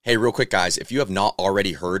Hey, real quick, guys, if you have not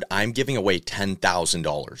already heard, I'm giving away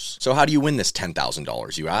 $10,000. So how do you win this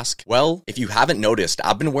 $10,000, you ask? Well, if you haven't noticed,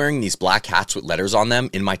 I've been wearing these black hats with letters on them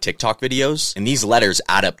in my TikTok videos, and these letters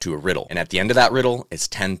add up to a riddle. And at the end of that riddle, it's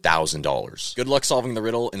 $10,000. Good luck solving the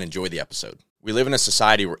riddle and enjoy the episode. We live in a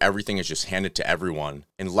society where everything is just handed to everyone,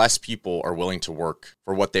 and less people are willing to work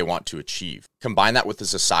for what they want to achieve. Combine that with a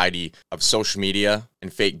society of social media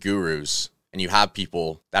and fake gurus, and you have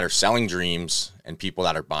people that are selling dreams and people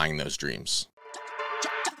that are buying those dreams.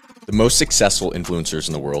 The most successful influencers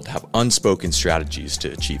in the world have unspoken strategies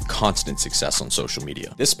to achieve constant success on social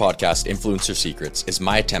media. This podcast, Influencer Secrets, is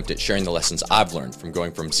my attempt at sharing the lessons I've learned from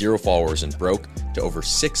going from 0 followers and broke to over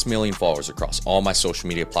 6 million followers across all my social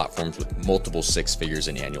media platforms with multiple 6 figures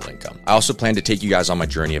in annual income. I also plan to take you guys on my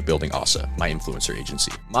journey of building Asa, my influencer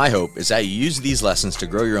agency. My hope is that you use these lessons to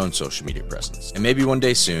grow your own social media presence. And maybe one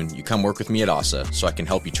day soon, you come work with me at Asa so I can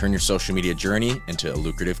help you turn your social media journey into a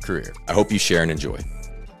lucrative career. I hope you share and enjoy.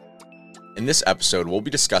 In this episode, we'll be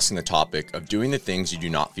discussing the topic of doing the things you do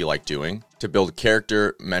not feel like doing to build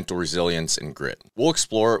character, mental resilience, and grit. We'll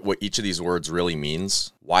explore what each of these words really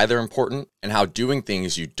means, why they're important, and how doing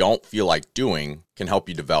things you don't feel like doing can help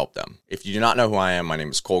you develop them. If you do not know who I am, my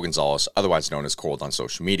name is Cole Gonzalez, otherwise known as Cole on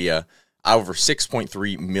social media. I have over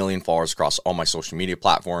 6.3 million followers across all my social media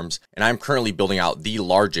platforms, and I'm currently building out the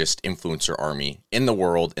largest influencer army in the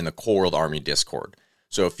world in the Cole World Army Discord.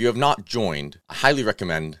 So if you have not joined, I highly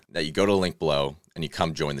recommend that you go to the link below and you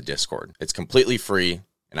come join the Discord. It's completely free,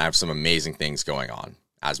 and I have some amazing things going on,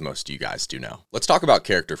 as most of you guys do know. Let's talk about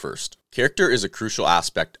character first. Character is a crucial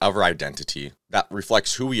aspect of our identity that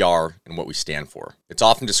reflects who we are and what we stand for. It's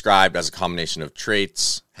often described as a combination of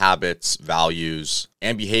traits, habits, values,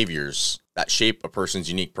 and behaviors that shape a person's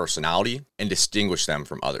unique personality and distinguish them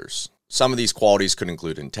from others. Some of these qualities could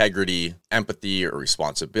include integrity, empathy, or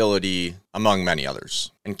responsibility, among many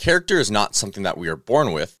others. And character is not something that we are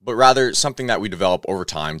born with, but rather something that we develop over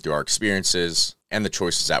time through our experiences and the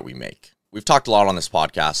choices that we make. We've talked a lot on this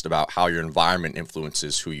podcast about how your environment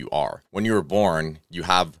influences who you are. When you were born, you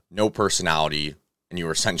have no personality and you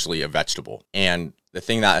are essentially a vegetable. And the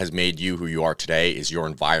thing that has made you who you are today is your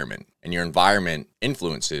environment. And your environment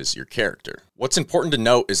influences your character. What's important to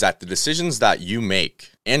note is that the decisions that you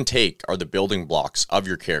make and take are the building blocks of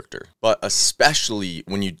your character. But especially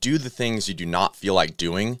when you do the things you do not feel like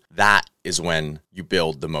doing, that is when you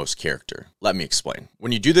build the most character. Let me explain.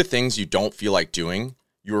 When you do the things you don't feel like doing,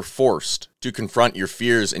 you are forced to confront your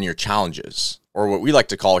fears and your challenges, or what we like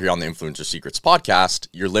to call here on the Influencer Secrets podcast,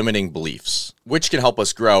 your limiting beliefs, which can help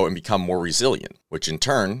us grow and become more resilient, which in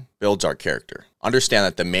turn builds our character. Understand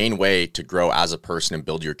that the main way to grow as a person and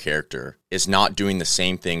build your character is not doing the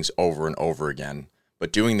same things over and over again,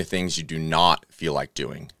 but doing the things you do not feel like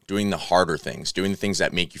doing the harder things, doing the things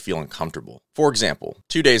that make you feel uncomfortable. For example,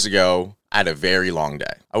 2 days ago, I had a very long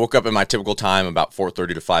day. I woke up at my typical time, about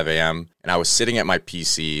 4:30 to 5 a.m., and I was sitting at my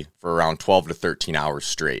PC for around 12 to 13 hours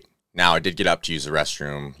straight. Now, I did get up to use the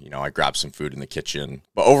restroom. I grabbed some food in the kitchen.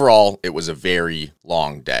 But overall, it was a very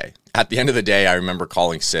long day. At the end of the day, I remember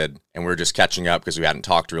calling Sid, and we were just catching up because we hadn't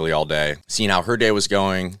talked really all day, seeing how her day was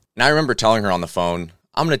going. And I remember telling her on the phone,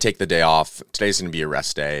 I'm going to take the day off. Today's going to be a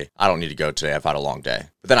rest day. I don't need to go today. I've had a long day.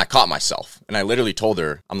 But then I caught myself, and I literally told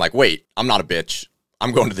her, I'm like, wait, I'm not a bitch.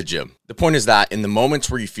 I'm going to the gym. The point is that in the moments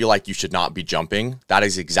where you feel like you should not be jumping, that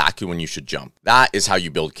is exactly when you should jump. That is how you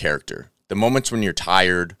build character. The moments when you're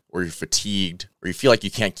tired or you're fatigued or you feel like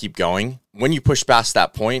you can't keep going, when you push past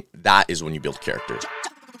that point, that is when you build character.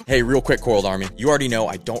 Hey, real quick, Cole World Army. You already know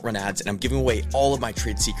I don't run ads, and I'm giving away all of my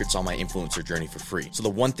trade secrets on my influencer journey for free. So the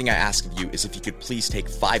one thing I ask of you is if you could please take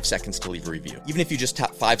 5 seconds to leave a review. Even if you just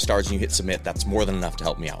tap 5 stars and you hit submit, that's more than enough to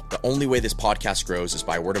help me out. The only way this podcast grows is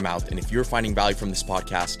by word of mouth, and if you're finding value from this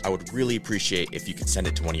podcast, I would really appreciate if you could send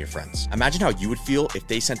it to one of your friends. Imagine how you would feel if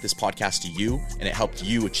they sent this podcast to you and it helped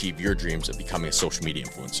you achieve your dreams of becoming a social media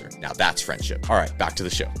influencer. Now that's friendship. All right, back to the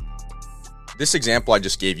show. This example I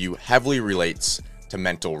just gave you heavily relates to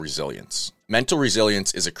mental resilience. Mental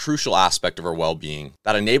resilience is a crucial aspect of our well-being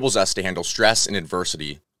that enables us to handle stress and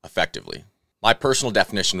adversity effectively. My personal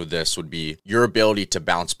definition of this would be your ability to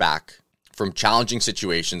bounce back from challenging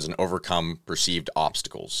situations and overcome perceived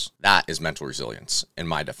obstacles. That is mental resilience in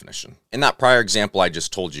my definition. In that prior example I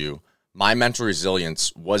just told you, my mental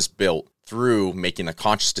resilience was built through making a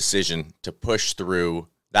conscious decision to push through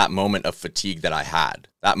that moment of fatigue that I had,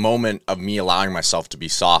 that moment of me allowing myself to be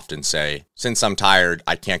soft and say, since I'm tired,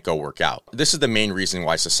 I can't go work out. This is the main reason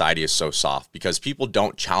why society is so soft, because people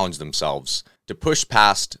don't challenge themselves to push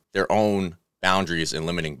past their own boundaries and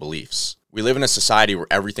limiting beliefs. We live in a society where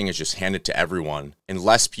everything is just handed to everyone and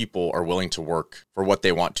less people are willing to work for what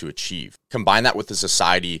they want to achieve. Combine that with the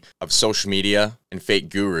society of social media and fake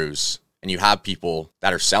gurus, and you have people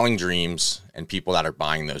that are selling dreams and people that are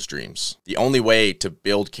buying those dreams. The only way to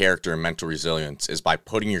build character and mental resilience is by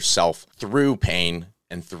putting yourself through pain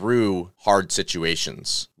and through hard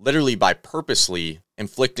situations, literally by purposely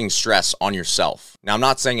inflicting stress on yourself. Now, I'm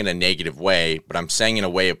not saying in a negative way, but I'm saying in a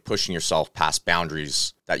way of pushing yourself past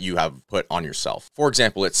boundaries that you have put on yourself. For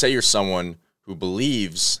example, let's say you're someone who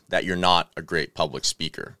believes that you're not a great public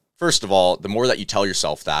speaker. First of all, the more that you tell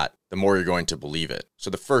yourself that, the more you're going to believe it. So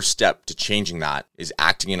the first step to changing that is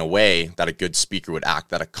acting in a way that a good speaker would act,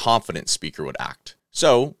 that a confident speaker would act.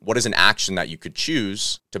 So what is an action that you could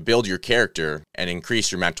choose to build your character and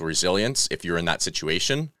increase your mental resilience if you're in that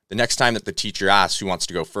situation? The next time that the teacher asks who wants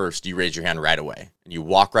to go first, you raise your hand right away. And you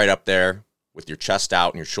walk right up there with your chest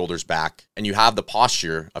out and your shoulders back, and you have the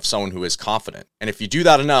posture of someone who is confident. And if you do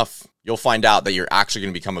that enough, you'll find out that you're actually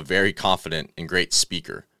going to become a very confident and great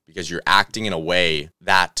speaker because you're acting in a way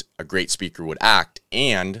that a great speaker would act,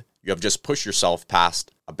 and you have just pushed yourself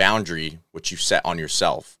past a boundary which you set on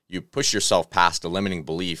yourself. You push yourself past a limiting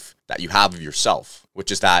belief that you have of yourself,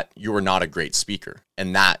 which is that you are not a great speaker.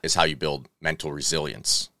 And that is how you build mental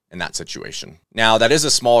resilience in that situation. Now, that is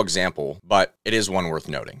a small example, but it is one worth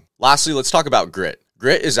noting. Lastly, let's talk about grit.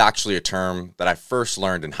 Grit is actually a term that I first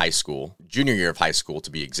learned in high school, junior year of high school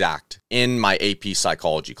to be exact, in my AP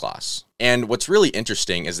psychology class. And what's really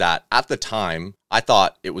interesting is that at the time, I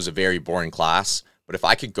thought it was a very boring class, but if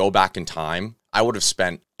I could go back in time, I would have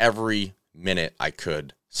spent every minute I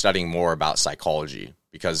could studying more about psychology.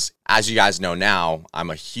 Because as you guys know now, I'm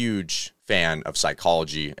a huge fan of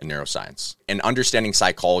psychology and neuroscience. And understanding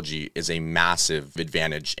psychology is a massive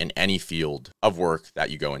advantage in any field of work that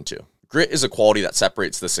you go into. Grit is a quality that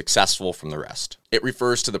separates the successful from the rest. It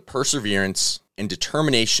refers to the perseverance and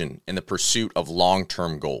determination in the pursuit of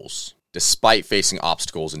long-term goals, despite facing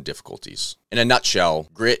obstacles and difficulties. In a nutshell,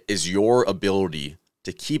 grit is your ability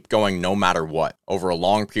to keep going no matter what over a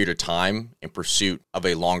long period of time in pursuit of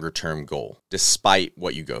a longer-term goal, despite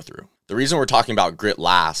what you go through. The reason we're talking about grit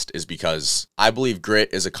last is because I believe grit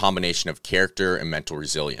is a combination of character and mental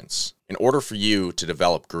resilience. In order for you to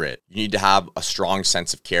develop grit, you need to have a strong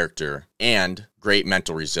sense of character and great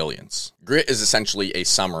mental resilience. Grit is essentially a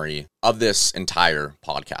summary of this entire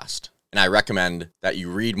podcast. And I recommend that you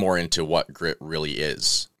read more into what grit really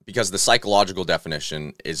is, because the psychological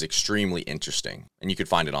definition is extremely interesting and you could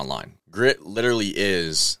find it online. Grit literally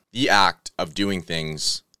is the act of doing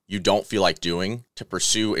things you don't feel like doing to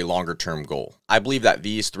pursue a longer term goal. I believe that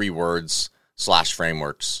these 3 words /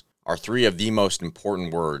 frameworks are 3 of the most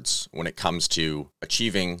important words when it comes to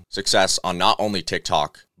achieving success on not only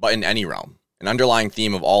TikTok, but in any realm. An underlying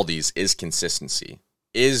theme of all these is consistency.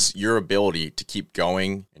 Is your ability to keep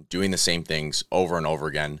going and doing the same things over and over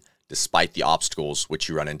again, despite the obstacles which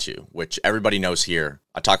you run into, which everybody knows here.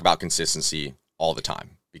 I talk about consistency all the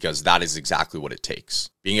time because that is exactly what it takes.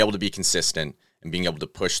 Being able to be consistent and being able to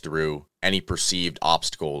push through any perceived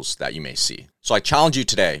obstacles that you may see. So I challenge you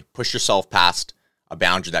today, push yourself past a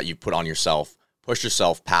boundary that you put on yourself, push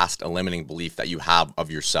yourself past a limiting belief that you have of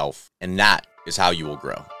yourself, and that is how you will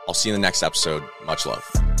grow. I'll see you in the next episode. Much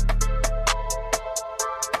love.